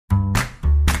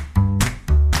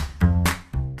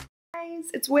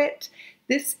it's Wit.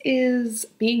 This is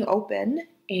Being Open,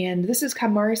 and this is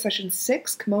KonMari Session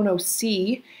 6, Komono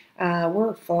C.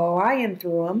 We're flying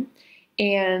through them,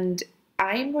 and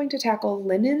I'm going to tackle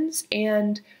linens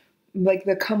and like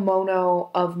the kimono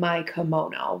of my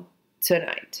kimono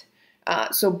tonight.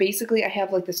 So basically I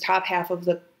have like this top half of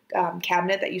the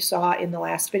cabinet that you saw in the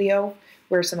last video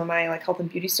where some of my like health and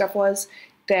beauty stuff was,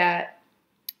 that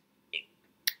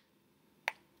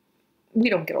we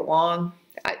don't get along.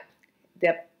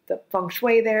 The feng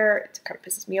shui there, it kind of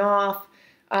pisses me off.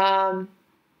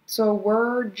 So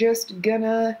we're just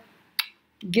gonna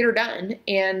get her done,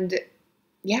 and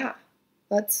yeah,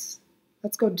 let's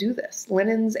go do this.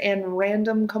 Linens and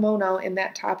random kimono in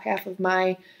that top half of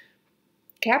my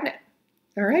cabinet.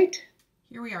 All right.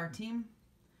 Here we are, team.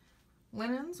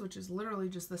 Linens, which is literally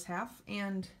just this half,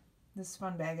 and this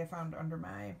fun bag I found under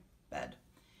my bed.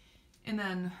 And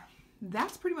then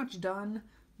that's pretty much done.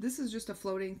 This is just a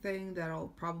floating thing that'll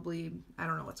probably, I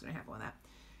don't know what's going to happen with that.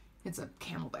 It's a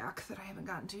camelback that I haven't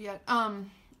gotten to yet.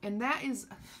 And that is,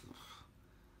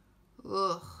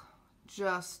 ugh,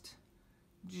 just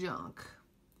junk.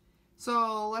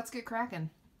 So let's get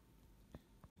cracking.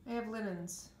 I have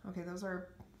linens. Okay, those are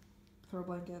throw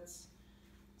blankets,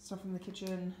 stuff from the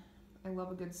kitchen. I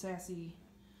love a good sassy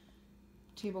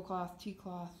tablecloth, tea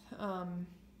cloth.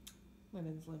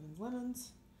 Linens, linens,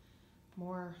 linens.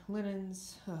 More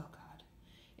linens. Oh god.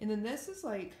 And then this is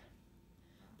like,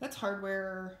 that's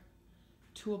hardware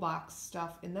toolbox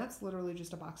stuff, and that's literally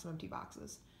just a box of empty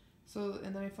boxes. So,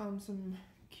 and then I found some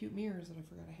cute mirrors that I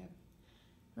forgot I had.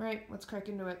 All right, let's crack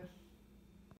into it.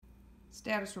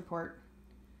 Status report.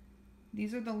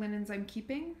 These are the linens I'm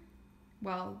keeping.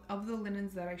 Well, of the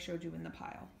linens that I showed you in the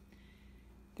pile.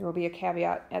 There will be a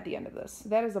caveat at the end of this.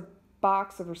 That is a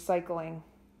box of recycling,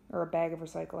 or a bag of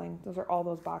recycling. Those are all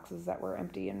those boxes that were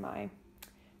empty in my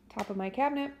top of my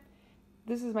cabinet.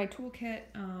 This is my toolkit.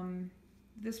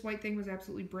 This white thing was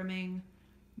absolutely brimming.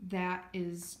 That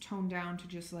is toned down to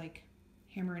just like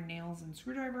hammer and nails and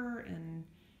screwdriver and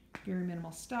very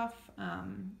minimal stuff.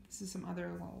 This is some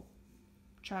other little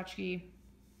tchotchke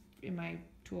in my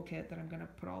toolkit that I'm going to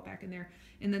put all back in there.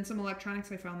 And then some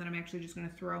electronics I found that I'm actually just going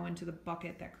to throw into the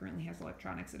bucket that currently has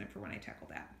electronics in it for when I tackle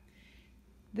that.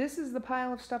 This is the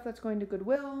pile of stuff that's going to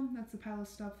Goodwill. That's the pile of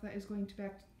stuff that is going to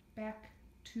back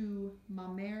to ma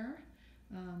mère.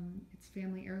 It's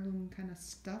family heirloom kind of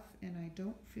stuff, and I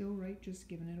don't feel right just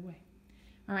giving it away.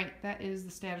 All right, that is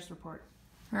the status report.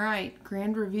 All right,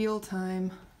 grand reveal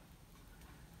time.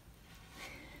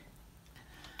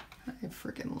 I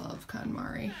freaking love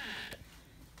KonMari.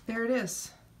 There it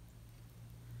is.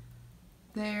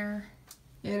 There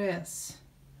it is.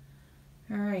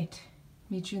 All right,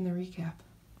 meet you in the recap.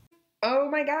 Oh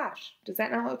my gosh, does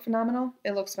that not look phenomenal?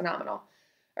 It looks phenomenal.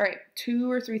 All right,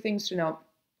 2 or 3 things to note.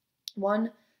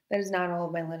 One, that is not all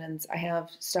of my linens. I have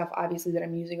stuff obviously that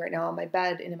I'm using right now on my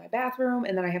bed and in my bathroom,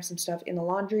 and then I have some stuff in the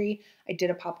laundry. I did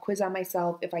a pop quiz on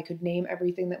myself if I could name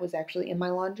everything that was actually in my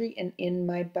laundry and in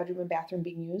my bedroom and bathroom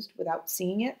being used without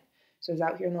seeing it. So I was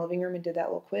out here in the living room and did that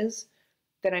little quiz.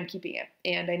 Then I'm keeping it.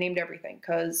 And I named everything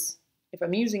because if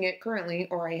I'm using it currently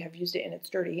or I have used it and it's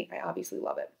dirty, I obviously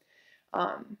love it.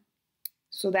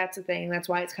 So that's the thing. That's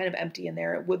why it's kind of empty in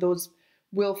there. Those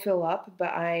will fill up, but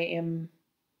I am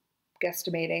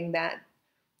guesstimating that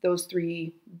those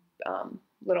 3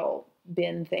 little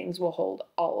bin things will hold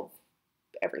all of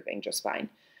everything just fine.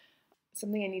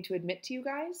 Something I need to admit to you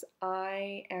guys,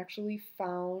 I actually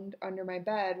found under my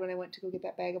bed when I went to go get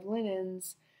that bag of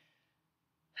linens,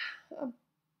 a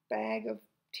bag of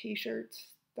t-shirts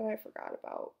that I forgot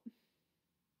about,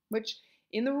 which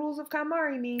in the rules of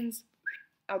KonMari means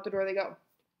out the door they go.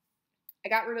 I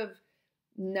got rid of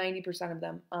 90% of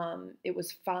them. It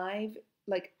was 5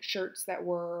 like shirts that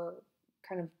were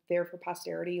kind of there for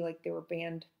posterity, like they were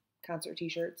band concert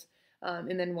t-shirts,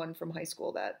 and then 1 from high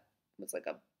school that was like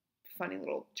a funny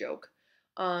little joke.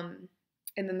 And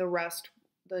then the rest,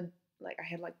 I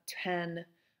had like 10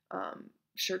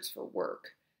 shirts for work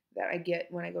that I get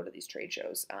when I go to these trade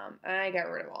shows. I got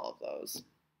rid of all of those.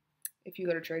 If you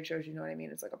go to trade shows, you know what I mean.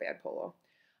 It's like a bad polo.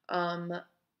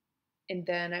 And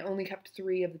then I only kept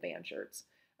 3 of the band shirts.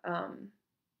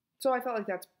 So I felt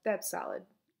like that's solid.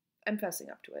 I'm fessing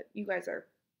up to it. You guys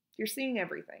you're seeing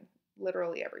everything,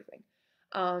 literally everything.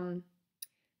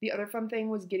 The other fun thing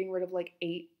was getting rid of like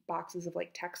 8 boxes of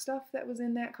like tech stuff that was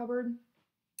in that cupboard.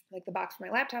 Like the box for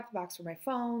my laptop, the box for my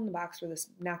phone, the box for this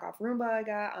knockoff Roomba I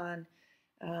got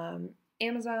on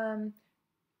Amazon.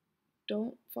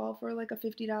 Don't fall for like a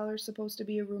 $50 supposed to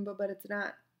be a Roomba, but it's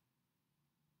not.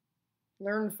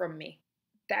 Learn from me.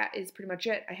 That is pretty much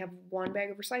it. I have 1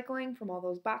 bag of recycling from all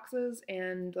those boxes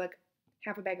and like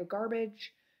half a bag of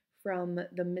garbage from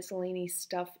the miscellaneous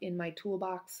stuff in my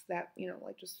toolbox that,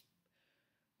 like just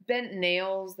bent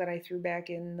nails that I threw back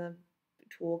in the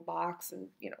toolbox and,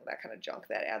 that kind of junk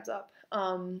that adds up.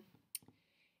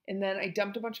 And then I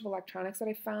dumped a bunch of electronics that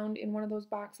I found in one of those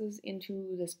boxes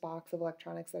into this box of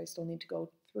electronics that I still need to go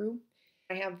through.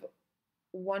 I have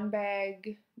one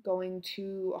bag going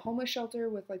to a homeless shelter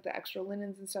with like the extra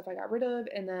linens and stuff I got rid of,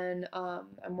 and then I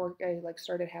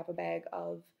started half a bag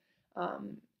of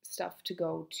stuff to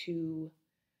go to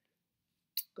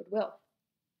Goodwill,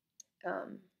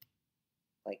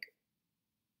 like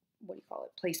what do you call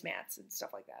it, placemats and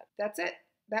stuff like that. That's it.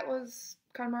 That was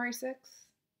KonMari 6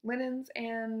 linens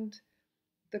and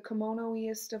the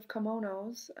kimono-iest of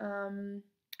kimonos.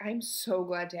 I'm so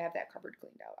glad to have that cupboard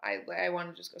cleaned out. I want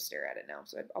to just go stare at it now,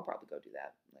 so I'll probably go do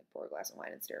that. Like pour a glass of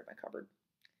wine and stare at my cupboard.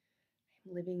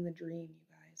 I'm living the dream, you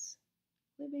guys.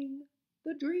 Living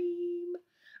the dream.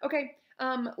 Okay,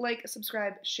 like,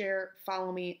 subscribe, share,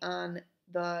 follow me on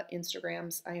the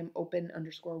Instagrams. I am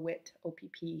open_wit,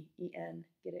 OPPEN.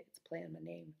 Get it? It's a play on my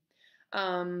name.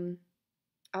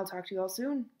 I'll talk to you all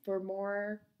soon for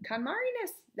more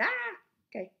KonMari-ness.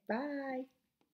 Okay, bye.